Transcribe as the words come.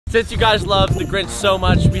Since you guys love the Grinch so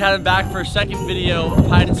much, we had him back for a second video of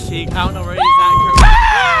hide and seek. I don't know where he's at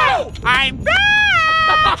currently. I'm back!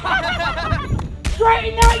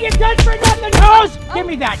 Straighten out your good for nothing hose! Give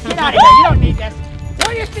me that. Get out of here. You don't need this.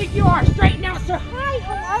 Who do you think you are? Straighten out, sir. Hi,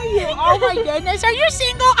 how are you? Oh my goodness. Are you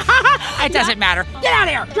single? It doesn't matter. Get out of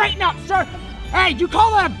here. Straighten up, sir. Hey, do you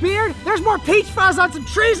call that a beard? There's more peach fuzz on some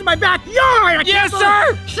trees in my backyard. Yes,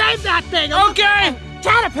 sir. Save that thing. Okay.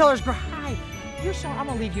 Caterpillars grow. Hi. You're sorry. I'm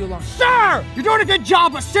gonna leave you alone. Sir, you're doing a good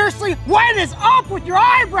job, but seriously, what is up with your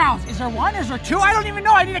eyebrows? Is there one? Is there two? I don't even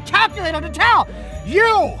know. I need a calculator to tell.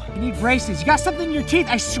 You need braces. You got something in your teeth.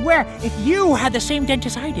 I swear, if you had the same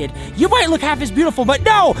dentist I did, you might look half as beautiful, but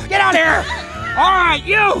no, get out of here. All right,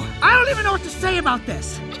 you. I don't even know what to say about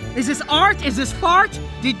this. Is this art? Is this fart?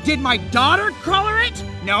 Did my daughter color it?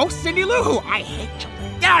 No, Cindy Lou Who. I hate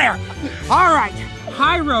children. Get out of here. All right,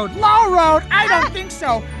 high road, low road. I don't think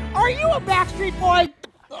so. Are you a Backstreet Boy?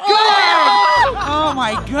 Good. Oh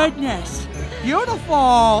my goodness. Beautiful.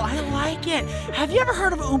 I like it. Have you ever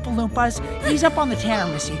heard of Oompa Loompas? He's up on the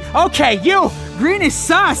Tanner Missy. Okay, you. Green is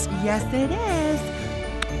sus. Yes, it is.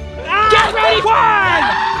 Get ready. 1,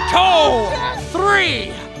 2,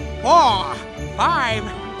 3, 4, 5,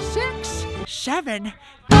 6, 7.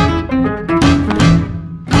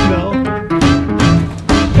 No.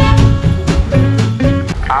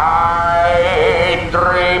 I'm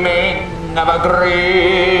dreaming of a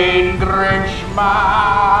green Grinch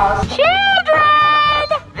mask. Children!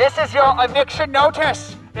 This is your eviction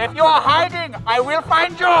notice. If you are hiding, I will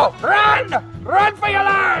find you. Run! Run for your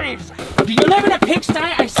lives! Do you live in a pigsty?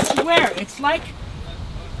 I swear, it's like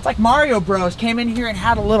Mario Bros came in here and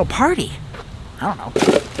had a little party. I don't know.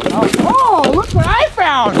 Oh, look what I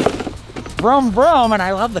found! Vroom vroom, and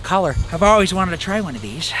I love the color. I've always wanted to try one of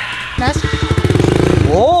these. That's...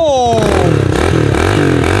 Whoa!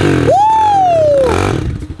 Woo!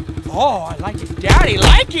 Oh, I like it. Daddy,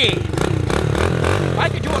 like it! I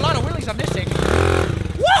could do a lot of wheelies on this thing.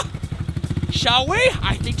 Woo! Shall we?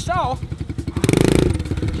 I think so.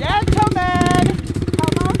 Gentlemen!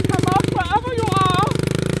 Come on, wherever you are.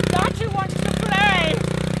 Daddy wants to play.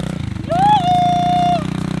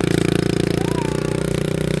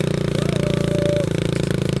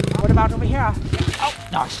 What about over here? Oh,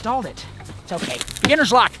 no, I stalled it. It's okay.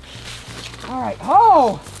 Beginner's luck. All right.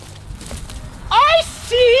 Oh! I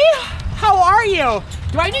see! How are you?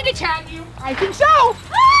 Do I need to tag you? I think so.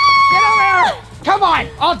 Get over here. Come on.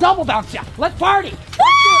 I'll double bounce you. Let's party.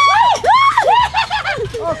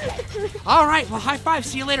 Okay. All right. Well, high five.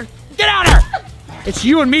 See you later. Get out of here. It's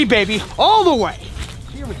you and me, baby. All the way.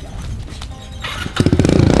 Here we go.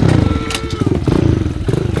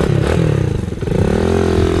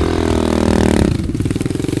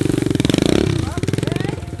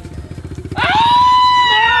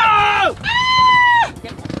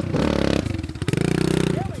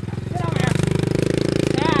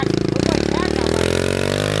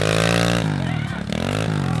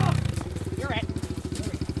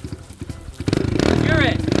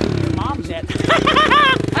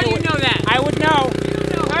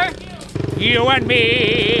 You and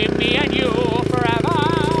me and you forever.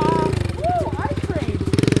 Woo, ice cream.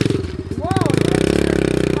 Whoa,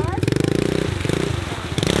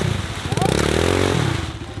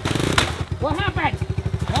 what happened?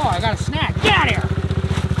 Oh, I got a snack. Get out of here.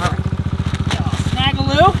 All right.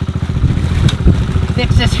 Snag-a-loo. Fix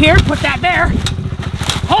this here, put that there.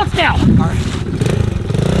 Hold still. All right.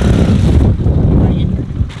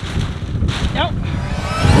 Nope.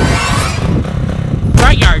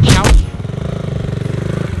 Front yard, shall we?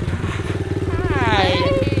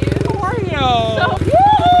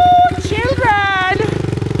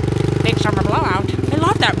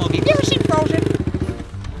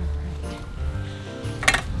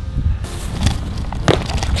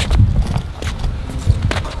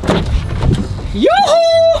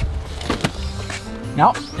 Yoo-hoo!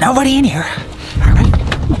 Nope, nobody in here. All right.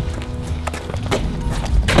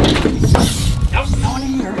 Nope, no one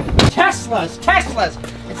in here. Teslas.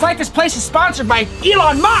 It's like this place is sponsored by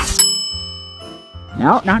Elon Musk.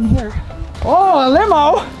 No, not in here. Oh, a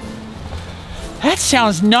limo. That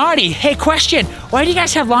sounds naughty. Hey, question. Why do you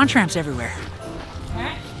guys have lawn tramps everywhere?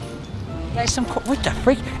 Huh? You guys what the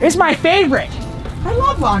freak? It's my favorite. I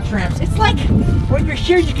love lawn tramps. It's like when you're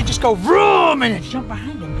here, you can just go vroom and then jump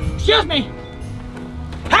behind them. Excuse me.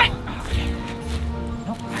 Hey! Okay.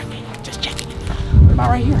 Nope, okay, just checking. What about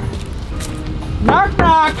right here? Knock,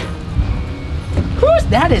 knock.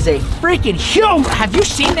 That is a freaking huge. Have you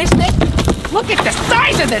seen this thing? Look at the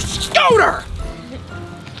size of this scooter.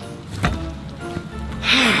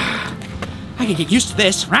 I can get used to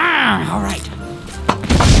this. All right.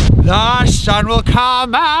 The sun will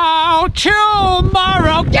come out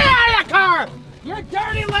tomorrow. Get out of the car! You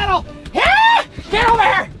dirty little... Ah! Get over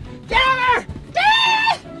here! Get over here!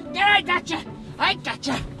 Ah! Get, I gotcha! I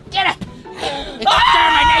gotcha! Get it! It's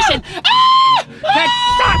extermination! Ah! Good,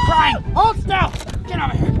 stop crying! Hold still! Get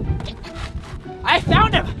over here! I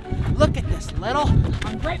found him! Look at this little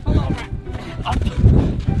ungrateful little rat. Oh,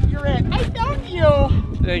 you're it. I found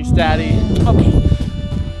you! Thanks, Daddy. Okay.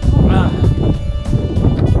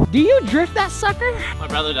 Do you drift that sucker? My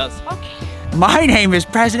brother does. Okay. My name is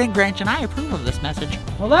President Grinch and I approve of this message.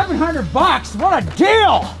 $1,100, what a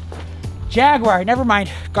deal! Jaguar, never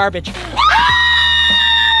mind, garbage.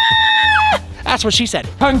 That's what she said.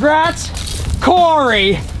 Congrats,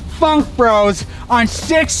 Corey, Funk Bros, on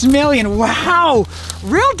 6 million. Wow,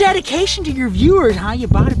 real dedication to your viewers, huh? You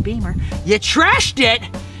bought a Beamer, you trashed it.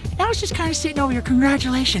 Now it's just kind of sitting over here.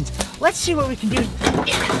 Congratulations. Let's see what we can do.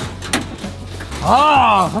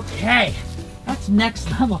 Oh, okay. That's next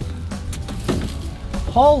level.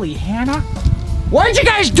 Holy Hannah. What did you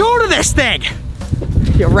guys do to this thing?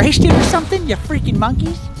 You raced it or something, you freaking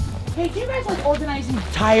monkeys? Hey, do you guys like organizing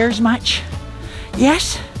tires much?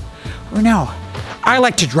 Yes or no? I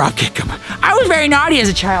like to drop kick them. I was very naughty as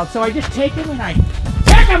a child, so I just take them and I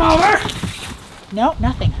kick them over. No,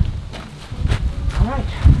 nothing. All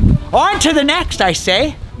right. On to the next, I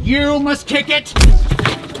say. You must kick it.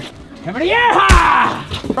 Come here, yeah!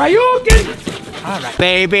 Ryukin! All right.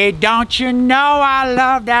 Baby, don't you know I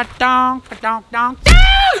love that donk, donk, donk.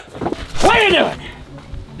 Ah! What are you doing?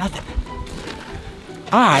 Nothing.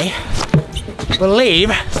 I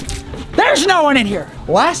believe there's no one in here.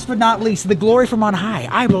 Last but not least, the glory from on high.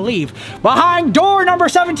 I believe behind door number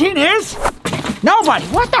 17 is nobody.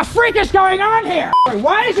 What the freak is going on here?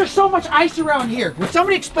 Why is there so much ice around here? Would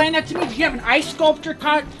somebody explain that to me? Did you have an ice sculpture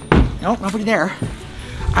Nope, nobody there.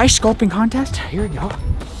 Ice sculpting contest? Here we go.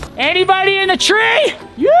 Anybody in the tree?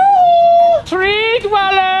 You tree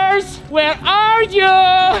dwellers, where are you?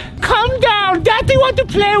 Come down, Daddy want to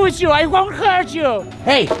play with you. I won't hurt you.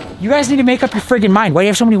 Hey, you guys need to make up your friggin' mind. Why do you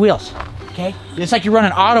have so many wheels? Okay, it's like you run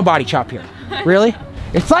an auto body shop here. Really?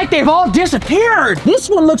 It's like they've all disappeared. This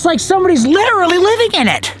one looks like somebody's literally living in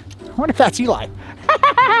it. I wonder if that's Eli.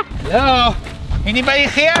 Hello, anybody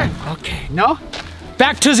here? Okay, no?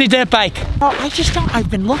 Back to the dirt bike. Oh, I just don't, I've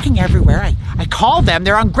been looking everywhere. I call them,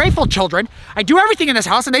 they're ungrateful children. I do everything in this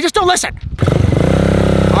house and they just don't listen.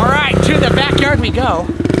 All right, to the backyard we go.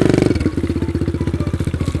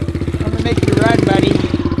 I'm gonna make you run, buddy.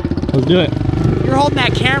 Let's do it. You're holding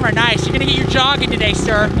that camera nice. You're gonna get your jogging today,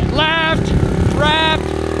 sir. Left, left,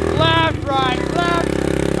 left, right,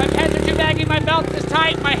 left. My pants are too baggy, my belt is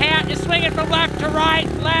tight, my hat is swinging from left to right,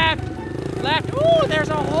 left, left. Ooh, there's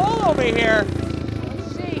a hole over here.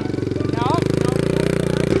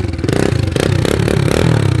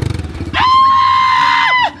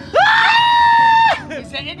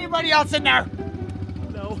 Anybody else in there?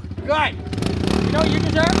 No. Good. You know what you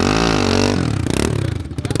deserve?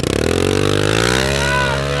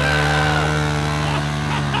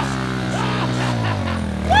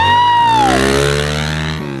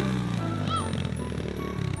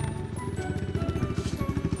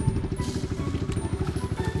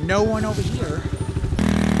 No one over here.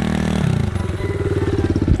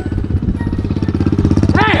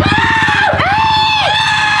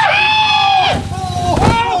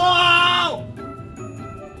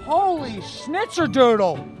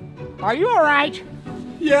 Schnitzer-doodle. Are you all right?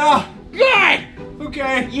 Yeah. Good.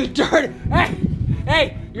 Okay. You dirty.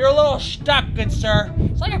 Hey, you're a little stuck, good sir.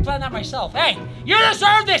 It's like I planned that myself. Hey, you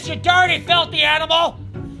deserve this, you dirty, filthy animal.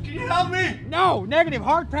 Can you help me? No, negative,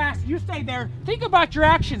 hard pass. You stay there. Think about your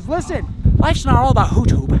actions. Listen, life's not all about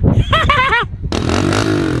YouTube.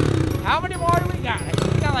 How many more do we got? I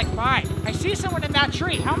think we got like 5. I see someone in that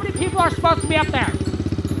tree. How many people are supposed to be up there?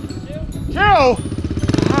 2. 2?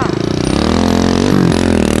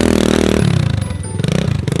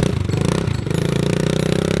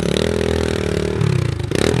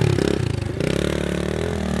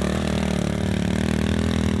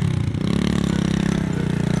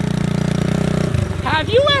 Have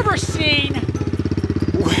you ever seen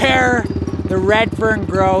where the red fern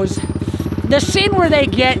grows? The scene where they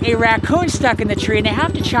get a raccoon stuck in the tree and they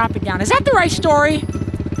have to chop it down. Is that the right story?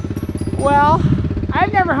 Well,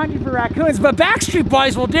 I've never hunted for raccoons, but Backstreet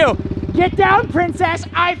Boys will do. Get down, princess,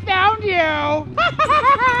 I found you.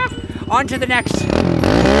 On to the next.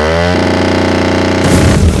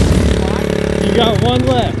 You got one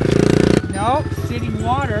left. Nope, sitting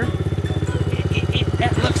water.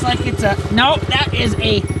 That looks like it's a, nope, that is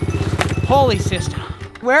a pulley system.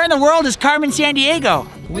 Where in the world is Carmen Sandiego?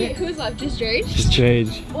 Wait, who's left? Just Jage? Just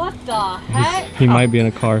Jage. What the heck? He might be in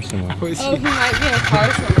a car somewhere. Oh, he might be in a car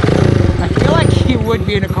somewhere. I feel like he would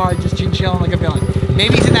be in a car just chilling like a villain.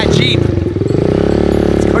 Maybe he's in that Jeep.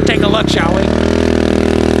 Let's go take a look, shall we?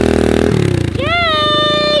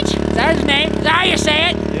 Jage! Is that his name? Is that how you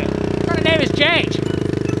say it? Yeah. What kind of name is Jage?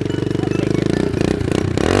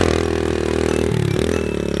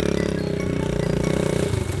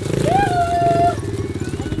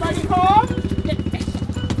 Anybody home?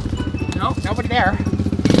 No, nobody there.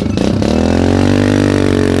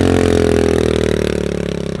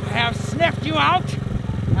 I have sniffed you out,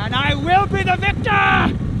 and I will be the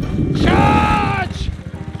victor! Charge!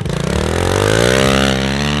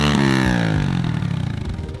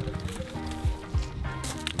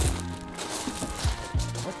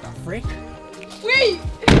 What the freak? Wait!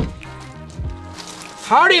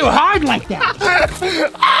 How do you hide like that?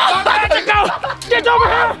 Oh, magic, go! Get over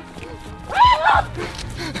here!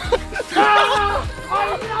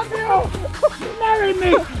 I love you! Marry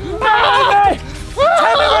me! Marry me!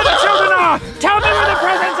 Tell me where the children are! Tell me where the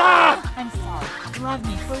presents are! I'm sorry. Love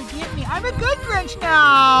me. Forgive me. I'm a good Grinch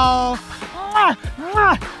now.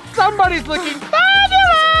 Somebody's looking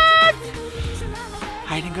fabulous!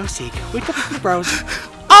 Hide and go seek with the bros.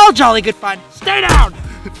 All jolly good fun. Stay down!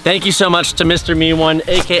 Thank you so much to Mr. Me One,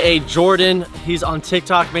 aka Jordan. He's on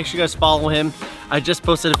TikTok. Make sure you guys follow him. I just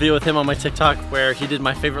posted a video with him on my TikTok where he did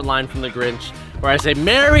my favorite line from The Grinch, where I say,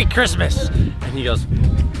 "Merry Christmas!" And he goes,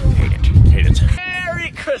 "Hate it, hate it."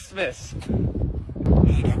 Merry Christmas!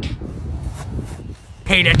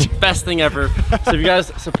 Hate it. Best thing ever. So if you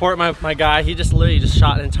guys support my guy, he just literally just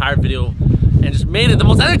shot an entire video and just made it the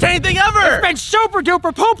most entertaining thing ever! It's been super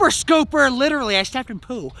duper pooper scooper. Literally, I stepped in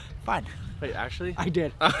poo. Fun. Wait, actually? I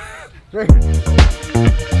did.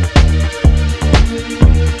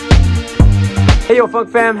 Hey yo, Funk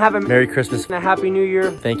fam, have a Merry Christmas and a Happy New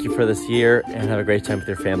Year. Thank you for this year and have a great time with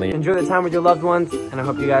your family. Enjoy the time with your loved ones, and I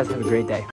hope you guys have a great day.